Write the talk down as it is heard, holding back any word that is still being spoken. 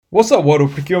What's up, World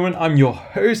of Procurement? I'm your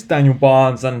host, Daniel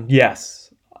Barnes, and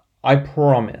yes, I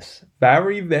promise,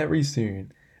 very, very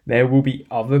soon, there will be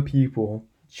other people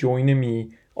joining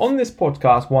me on this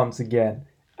podcast once again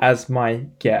as my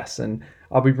guests, and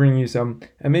I'll be bringing you some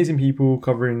amazing people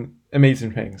covering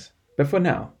amazing things. But for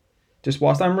now, just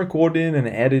whilst I'm recording and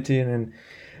editing and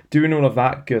doing all of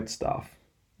that good stuff,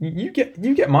 you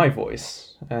get my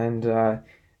voice, and I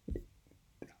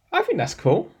think that's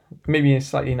cool. Maybe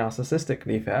slightly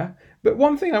narcissistically fair. But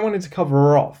one thing I wanted to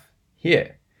cover off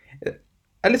here,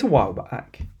 a little while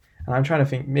back, and I'm trying to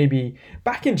think maybe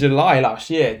back in July last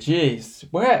year, geez,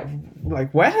 where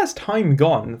has time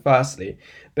gone, firstly?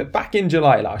 But back in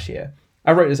July last year,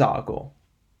 I wrote this article,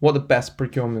 what the best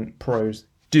procurement pros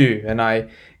do, and I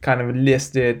kind of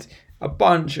listed a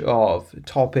bunch of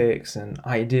topics and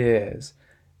ideas.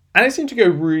 And it seemed to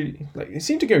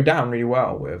go down really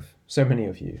well with so many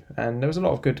of you. And there was a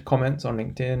lot of good comments on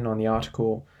LinkedIn on the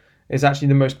article. It's actually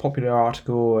the most popular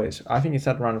article. I think it's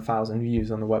had around 1,000 views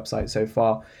on the website so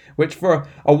far, which for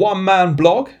a one-man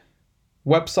blog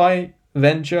website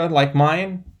venture like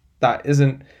mine that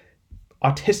isn't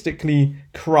artistically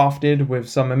crafted with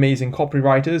some amazing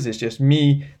copywriters, it's just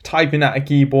me typing at a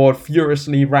keyboard,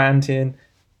 furiously ranting,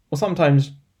 or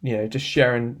sometimes just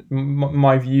sharing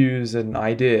my views and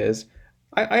ideas.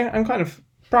 I'm kind of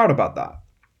proud about that.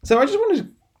 So I just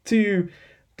wanted to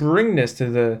bring this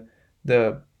to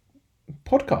the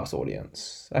podcast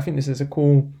audience. I think this is a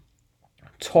cool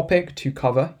topic to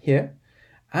cover here.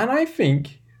 And I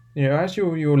think, as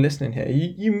you're listening here,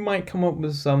 you might come up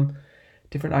with some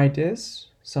different ideas,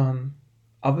 some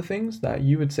other things that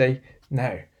you would say,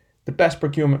 no, the best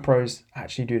procurement pros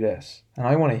actually do this. And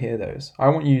I want to hear those. I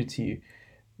want you to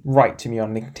write to me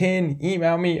on LinkedIn,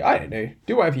 email me, I don't know,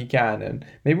 do whatever you can, and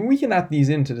maybe we can add these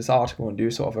into this article and do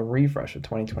sort of a refresh of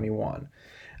 2021.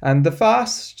 And the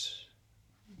first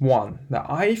one that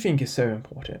I think is so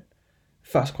important,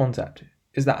 first concept,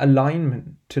 is that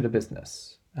alignment to the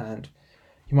business. And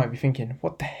you might be thinking,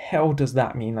 what the hell does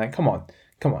that mean? Like, come on,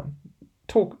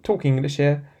 talk English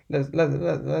here.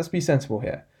 Let's be sensible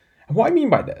here. And what I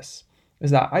mean by this is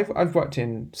that I've worked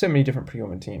in so many different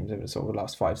procurement teams over sort of the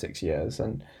last 5-6 years,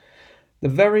 and the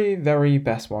very, very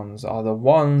best ones are the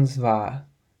ones that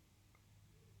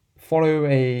follow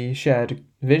a shared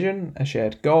vision, a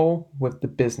shared goal with the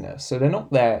business. So they're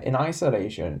not there in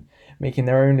isolation, making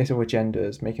their own little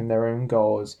agendas, making their own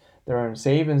goals, their own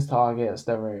savings targets,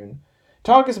 their own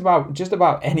targets about just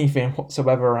about anything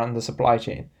whatsoever around the supply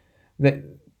chain. The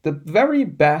very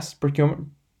best procurement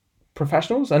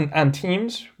professionals and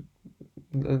teams,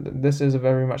 this is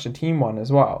very much a team one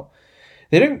as well,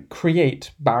 they don't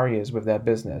create barriers with their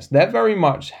business. They're very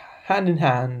much hand in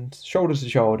hand, shoulder to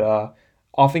shoulder.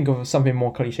 I'll think of something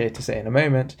more cliche to say in a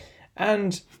moment.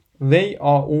 And they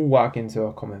are all working to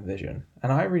a common vision.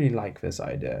 And I really like this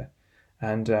idea.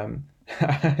 And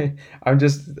I've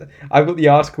got the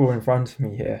article in front of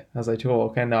me here as I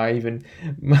talk, and I even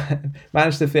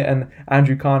managed to fit an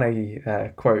Andrew Carnegie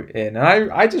quote in.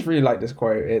 And I just really like this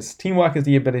quote. It's, teamwork is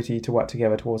the ability to work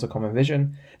together towards a common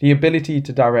vision, the ability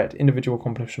to direct individual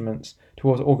accomplishments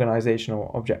towards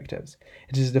organizational objectives.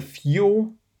 It is the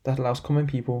fuel that allows common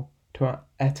people to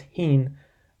attain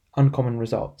uncommon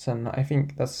results. And I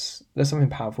think there's something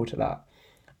powerful to that.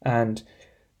 And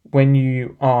when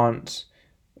you aren't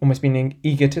almost being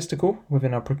egotistical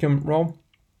within a procurement role,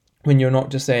 when you're not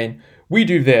just saying, we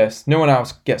do this, no one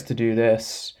else gets to do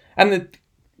this. And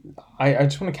I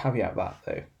just want to caveat that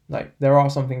though. Like, there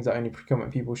are some things that only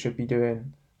procurement people should be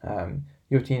doing.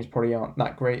 Your teams probably aren't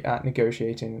that great at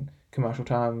negotiating commercial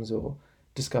terms or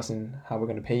discussing how we're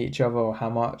going to pay each other or how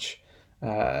much.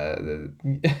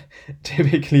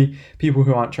 Typically, people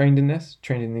who aren't trained in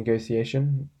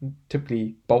negotiation,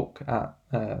 typically balk at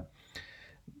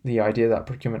the idea that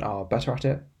procurement are better at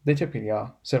it. They typically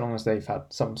are, so long as they've had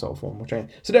some sort of formal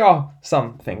training. So there are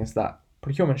some things that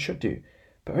procurement should do.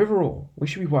 But overall, we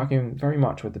should be working very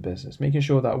much with the business, making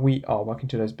sure that we are working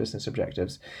to those business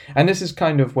objectives. And this is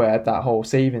kind of where that whole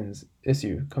savings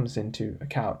issue comes into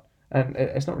account. And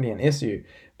it's not really an issue,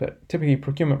 but typically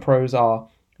procurement pros are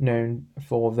known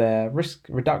for their risk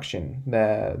reduction,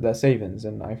 their savings,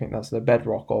 and I think that's the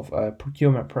bedrock of a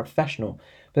procurement professional.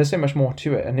 But there's so much more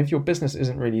to it, and if your business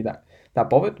isn't really that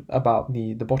bothered about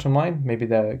the bottom line, maybe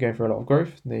they're going for a lot of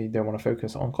growth, they don't want to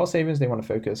focus on cost savings, they want to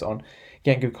focus on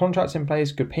getting good contracts in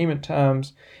place, good payment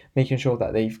terms, making sure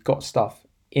that they've got stuff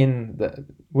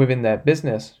within their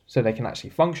business so they can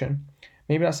actually function.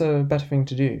 Maybe that's a better thing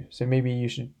to do. So maybe you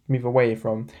should move away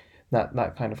from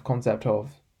that kind of concept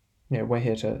of, we're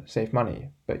here to save money,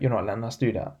 but you're not letting us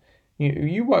do that.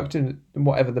 You work to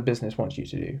whatever the business wants you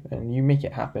to do, and you make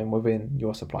it happen within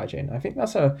your supply chain. I think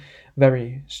that's a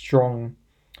very strong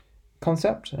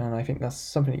concept, and I think that's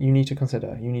something that you need to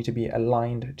consider. You need to be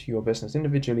aligned to your business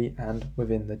individually and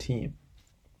within the team.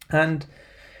 And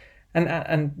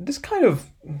this kind of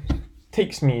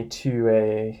takes me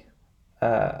to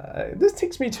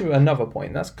another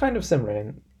point that's kind of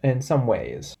similar in some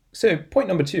ways. So point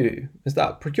number 2 is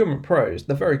that procurement pros,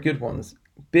 the very good ones,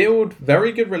 build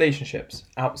very good relationships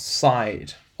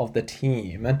outside of the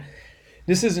team. And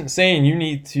this isn't saying you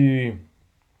need to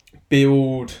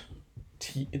build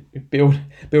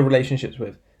relationships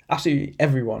with absolutely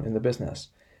everyone in the business.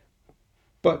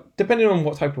 But depending on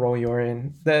what type of role you're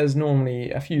in, there's normally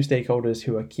a few stakeholders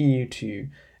who are key to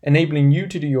enabling you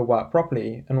to do your work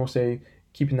properly and also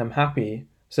keeping them happy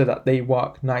so that they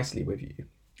work nicely with you.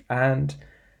 And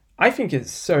I think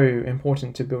it's so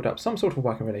important to build up some sort of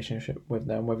working relationship with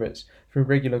them, whether it's through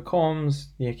regular comms,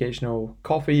 the occasional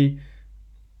coffee,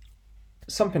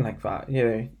 something like that,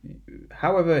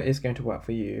 however it's going to work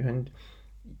for you. And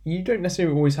you don't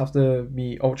necessarily always have to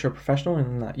be ultra professional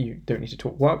in that you don't need to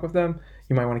talk work with them.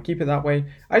 You might want to keep it that way.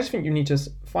 I just think you need to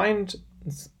find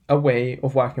a way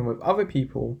of working with other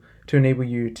people to enable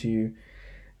you to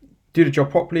do the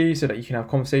job properly so that you can have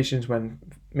conversations when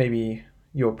maybe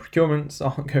your procurements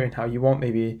aren't going how you want.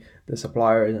 Maybe the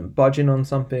supplier isn't budging on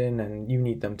something and you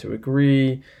need them to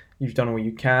agree. You've done all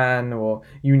you can, or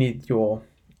you need your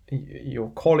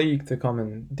colleague to come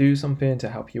and do something to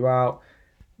help you out.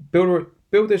 Build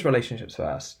those relationships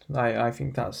first. I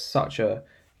think that's such a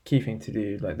key thing to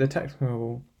do. Like the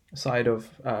technical side of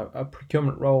a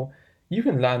procurement role, you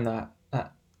can learn that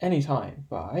at any time.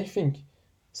 But I think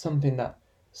something that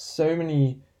so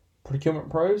many procurement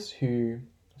pros who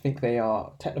think they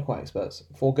are technical experts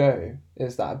forego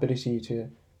is that ability to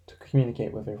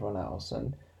communicate with everyone else.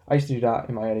 And I used to do that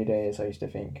in my early days. I used to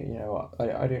think,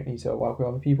 I don't need to work with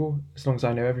other people. As long as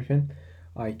I know everything,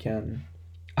 I can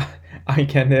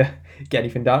get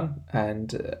anything done. And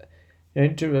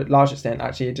to a large extent,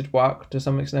 actually, it did work to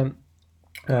some extent.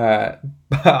 But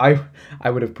I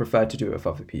would have preferred to do it with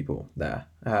other people there.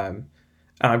 And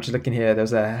I'm just looking here.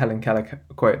 There's a Helen Keller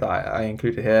quote that I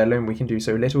included here. Alone we can do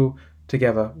so little.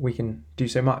 Together we can do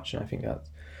so much. And I think that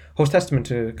holds testament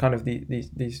to kind of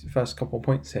these first couple of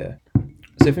points here.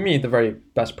 So for me, the very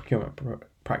best procurement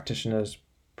practitioners,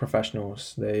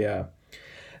 professionals,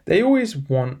 they always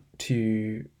want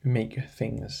to make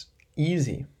things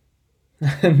easy.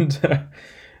 And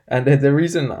the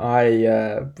reason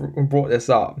I brought this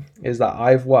up is that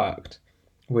I've worked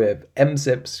with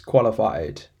MSIPs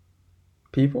qualified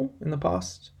people in the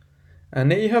past,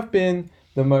 and they have been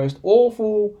the most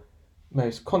awful,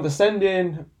 most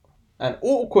condescending and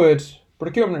awkward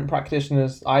procurement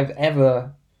practitioners I've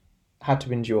ever had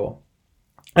to endure.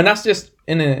 And that's just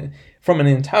from an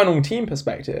internal team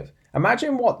perspective.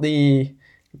 Imagine what the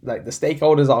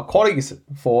stakeholders, our colleagues,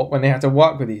 thought when they had to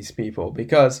work with these people,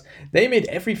 because they made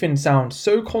everything sound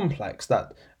so complex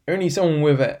that only someone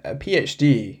with a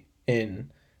PhD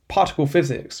in particle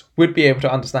physics would be able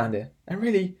to understand it. And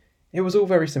really, it was all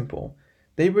very simple.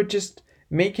 They were just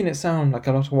making it sound like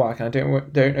a lot of work. And I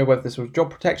don't know whether this was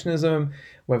job protectionism,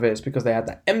 whether it's because they had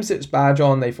that MSITS badge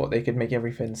on, they thought they could make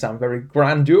everything sound very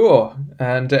grandeur.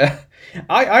 And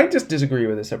I just disagree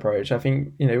with this approach. I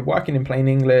think, working in plain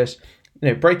English,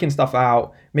 breaking stuff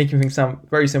out, making things sound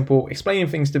very simple, explaining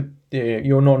things to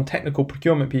your non-technical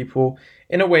procurement people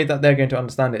in a way that they're going to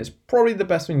understand it is probably the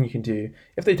best thing you can do.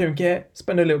 If they don't get it,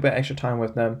 spend a little bit extra time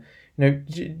with them.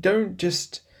 Don't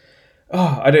just...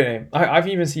 I don't know. I've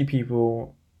even seen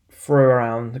people throw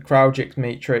around the Kraujic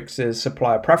matrices,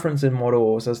 supplier preferencing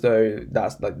models as though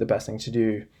that's like the best thing to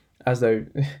do, as though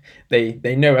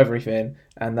they know everything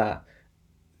and that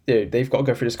they've got to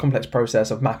go through this complex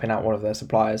process of mapping out one of their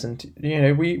suppliers. And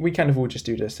we kind of all just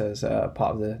do this as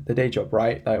part of the day job,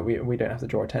 right? Like we don't have to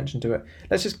draw attention to it.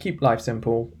 Let's just keep life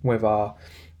simple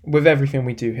with everything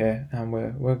we do here, and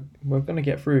we're going to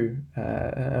get through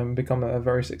and become a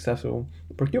very successful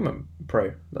procurement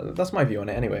pro. That's my view on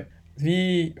it anyway.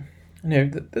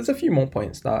 There's a few more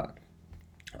points that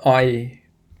I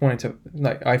wanted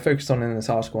to I focused on in this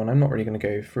article, and I'm not really going to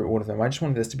go through all of them. I just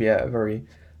wanted this to be a very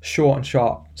short and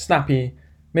sharp, snappy,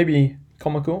 maybe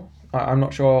comical. I'm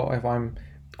not sure if I'm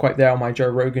quite there on my Joe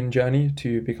Rogan journey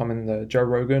to becoming the Joe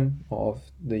Rogan of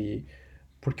the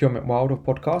procurement world of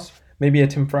podcasts. Maybe a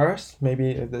Tim Ferriss,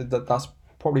 maybe that's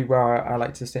probably where I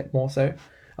like to sit more so.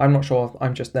 I'm not sure if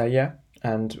I'm just there yet,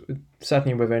 and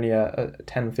certainly with only a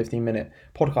 10-15 minute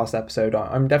podcast episode,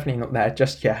 I'm definitely not there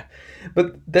just yet.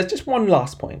 But there's just one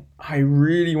last point I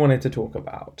really wanted to talk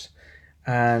about,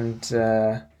 and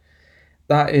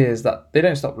that is that they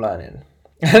don't stop learning.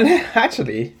 And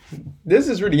actually, this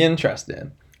is really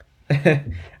interesting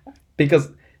because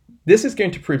this is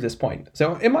going to prove this point.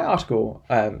 So in my article,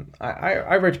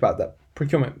 I wrote about that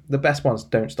procurement, the best ones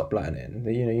don't stop learning.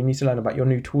 You need to learn about your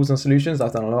new tools and solutions.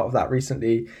 I've done a lot of that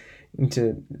recently. You need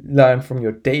to learn from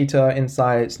your data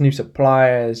insights, new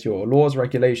suppliers, your laws,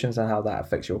 regulations, and how that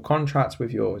affects your contracts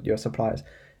with your suppliers.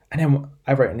 And then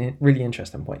I wrote a really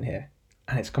interesting point here,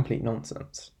 and it's complete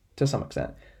nonsense to some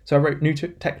extent. So I wrote new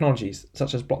technologies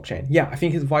such as blockchain. Yeah, I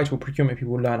think it's vital procurement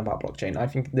people learn about blockchain. I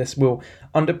think this will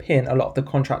underpin a lot of the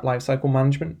contract lifecycle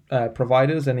management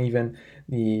providers and even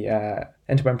the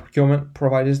end-to-end procurement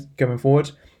providers going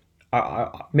forward.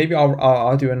 Maybe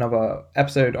I'll do another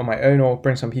episode on my own or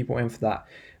bring some people in for that.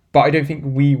 But I don't think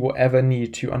we will ever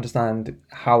need to understand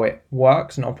how it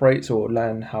works and operates or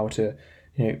learn how to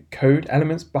code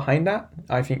elements behind that.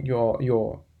 I think your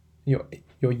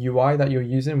UI that you're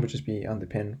using will just be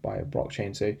underpinned by a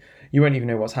blockchain. So you won't even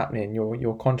know what's happening.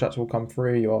 Your contracts will come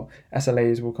through, your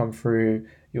SLAs will come through,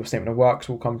 your statement of works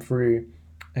will come through,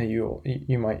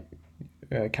 you might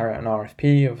carry out an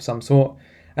RFP of some sort.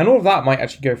 And all of that might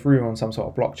actually go through on some sort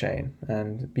of blockchain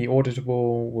and be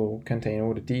auditable, will contain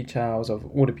all the details of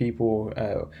all the people,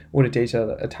 all the data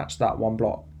that attach to that one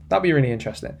block. That'd be really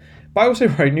interesting. But I also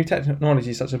wrote new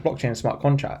technologies such as blockchain and smart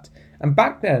contracts. And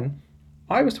back then,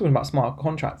 I was talking about smart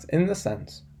contracts in the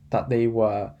sense that they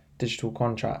were digital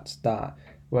contracts that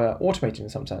were automated in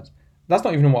some sense. That's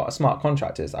not even what a smart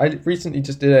contract is. I recently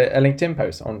just did a LinkedIn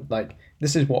post on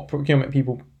this is what procurement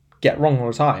people get wrong all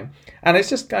the time. And it's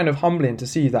just kind of humbling to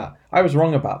see that I was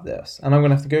wrong about this. And I'm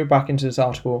going to have to go back into this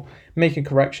article, make a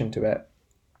correction to it.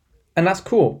 And that's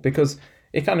cool because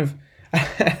it kind of...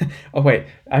 oh wait,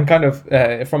 I'm kind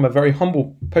of from a very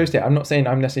humble post here. I'm not saying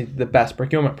I'm necessarily the best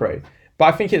procurement pro, but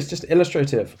I think it's just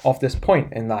illustrative of this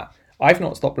point in that I've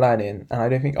not stopped learning, and I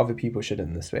don't think other people should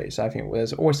in this space. I think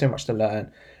there's always so much to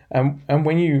learn, and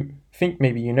when you think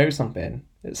maybe you know something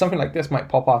like this might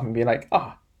pop up and be like,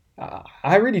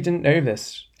 I really didn't know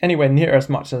this anywhere near as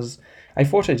much as I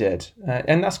thought I did.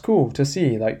 And that's cool to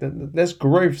see. There's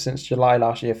growth since July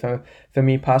last year for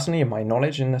me personally in my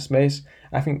knowledge in this space.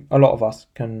 I think a lot of us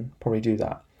can probably do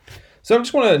that. So I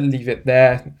just want to leave it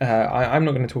there. I'm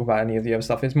not going to talk about any of the other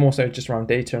stuff. It's more so just around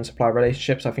data and supply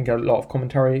relationships. I think a lot of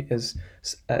commentary has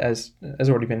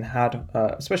already been had,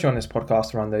 especially on this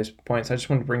podcast around those points. I just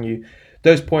want to bring you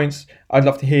those points. I'd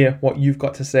love to hear what you've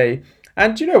got to say.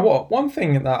 And you know what? One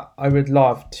thing that I would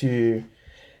love to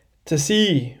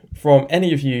see from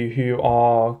any of you who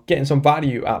are getting some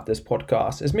value out of this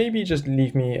podcast is maybe just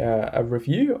leave me a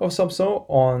review of some sort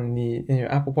on the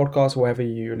Apple Podcasts or wherever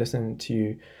you listen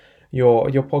to your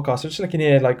podcast. So just looking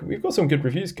here, we've got some good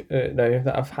reviews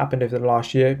that have happened over the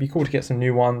last year. It'd be cool to get some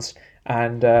new ones,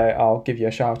 and I'll give you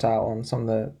a shout out on some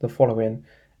of the following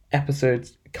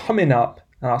episodes coming up.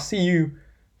 And I'll see you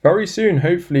very soon,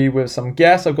 hopefully with some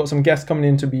guests. I've got some guests coming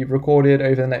in to be recorded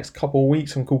over the next couple of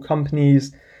weeks from cool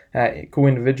companies, cool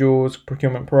individuals,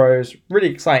 procurement pros. Really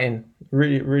exciting,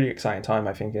 really exciting time,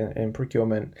 I think, in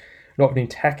procurement. A lot of new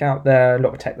tech out there, a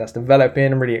lot of tech that's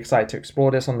developing. I'm really excited to explore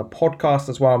this on the podcast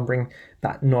as well and bring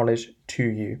that knowledge to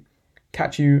you.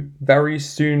 Catch you very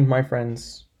soon, my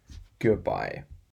friends. Goodbye.